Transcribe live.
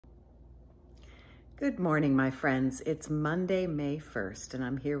Good morning, my friends. It's Monday, May 1st, and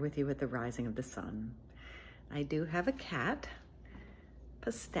I'm here with you at the rising of the sun. I do have a cat,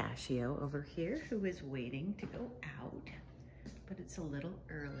 Pistachio, over here, who is waiting to go out, but it's a little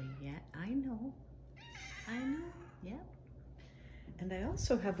early yet. I know, yep. And I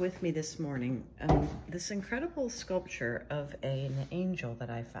also have with me this morning this incredible sculpture of an angel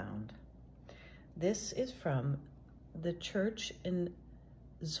that I found. This is from the church in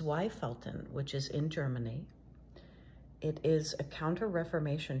Zweifelten, which is in Germany. It is a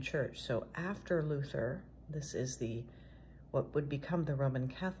Counter-Reformation church. So after Luther, this is what would become the Roman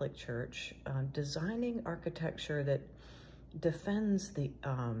Catholic Church, designing architecture that defends the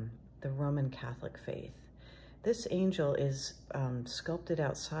Roman Catholic faith. This angel is sculpted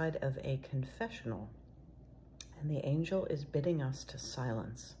outside of a confessional, and the angel is bidding us to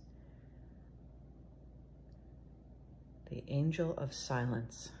silence. The angel of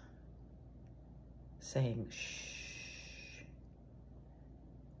silence, saying, shh,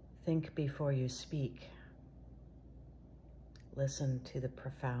 think before you speak. Listen to the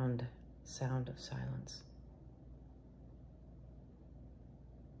profound sound of silence.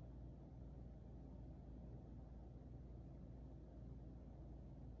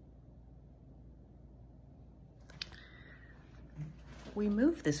 We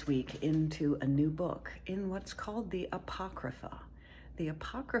move this week into a new book in what's called the Apocrypha. The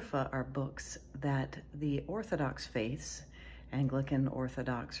Apocrypha are books that the Orthodox faiths, Anglican,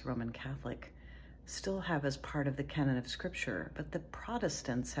 Orthodox, Roman Catholic, still have as part of the canon of Scripture, but the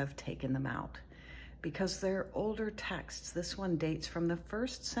Protestants have taken them out because they're older texts. This one dates from the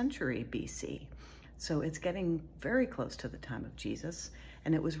 1st century BC, so it's getting very close to the time of Jesus,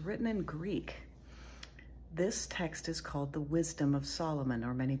 and it was written in Greek. This text is called the Wisdom of Solomon,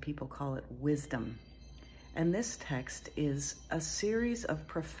 or many people call it Wisdom. And this text is a series of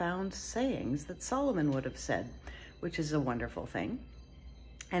profound sayings that Solomon would have said, which is a wonderful thing.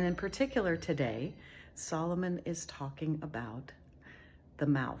 And in particular today, Solomon is talking about the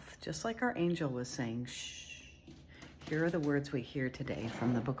mouth, just like our angel was saying, shh. Here are the words we hear today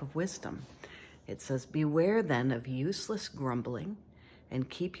from the Book of Wisdom. It says, beware then of useless grumbling, and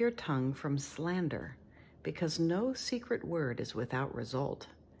keep your tongue from slander, because no secret word is without result,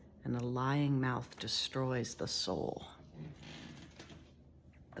 and a lying mouth destroys the soul.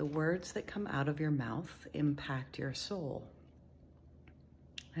 The words that come out of your mouth impact your soul.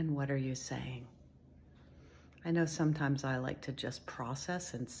 And what are you saying? I know sometimes I like to just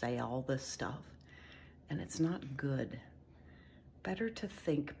process and say all this stuff, and it's not good. Better to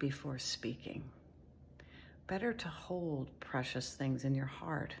think before speaking. Better to hold precious things in your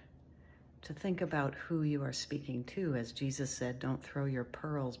heart, to think about who you are speaking to. As Jesus said, don't throw your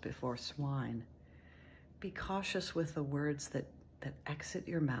pearls before swine. Be cautious with the words that exit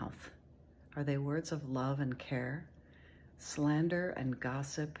your mouth. Are they words of love and care? Slander and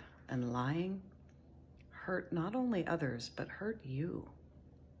gossip and lying hurt not only others, but hurt you.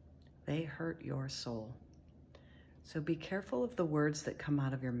 They hurt your soul. So be careful of the words that come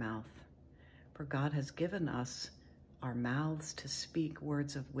out of your mouth, for God has given us our mouths to speak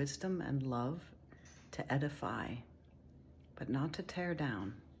words of wisdom and love, to edify, but not to tear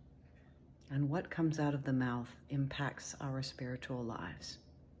down. And what comes out of the mouth impacts our spiritual lives.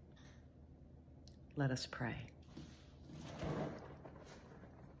 Let us pray.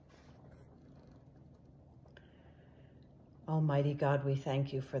 Almighty God, we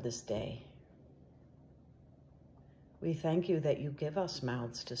thank you for this day. We thank you that you give us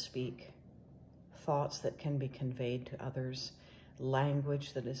mouths to speak, thoughts that can be conveyed to others,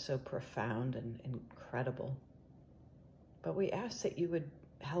 language that is so profound and incredible. But we ask that you would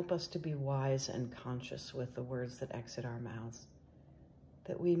help us to be wise and conscious with the words that exit our mouths,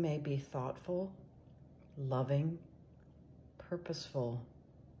 that we may be thoughtful, loving, purposeful,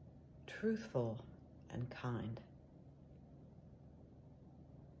 truthful, and kind.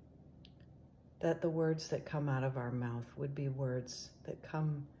 That the words that come out of our mouth would be words that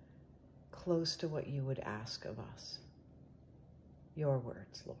come close to what you would ask of us. Your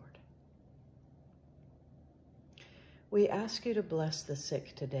words, Lord. We ask you to bless the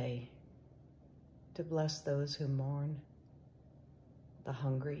sick today, to bless those who mourn, the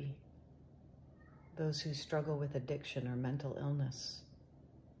hungry, those who struggle with addiction or mental illness,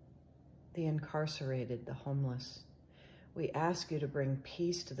 the incarcerated, the homeless. We ask you to bring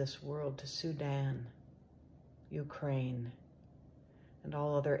peace to this world, to Sudan, Ukraine, and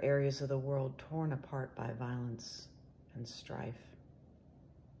all other areas of the world torn apart by violence and strife.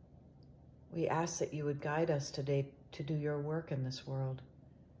 We ask that you would guide us today to do your work in this world,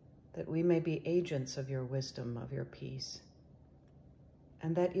 that we may be agents of your wisdom, of your peace,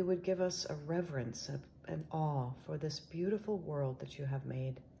 and that you would give us a reverence, an awe for this beautiful world that you have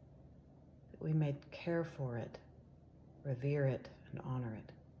made, that we may care for it, revere it, and honor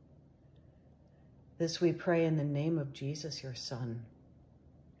it. This we pray in the name of Jesus, your Son,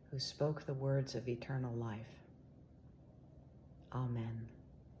 who spoke the words of eternal life. Amen.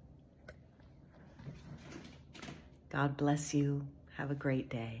 God bless you. Have a great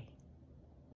day.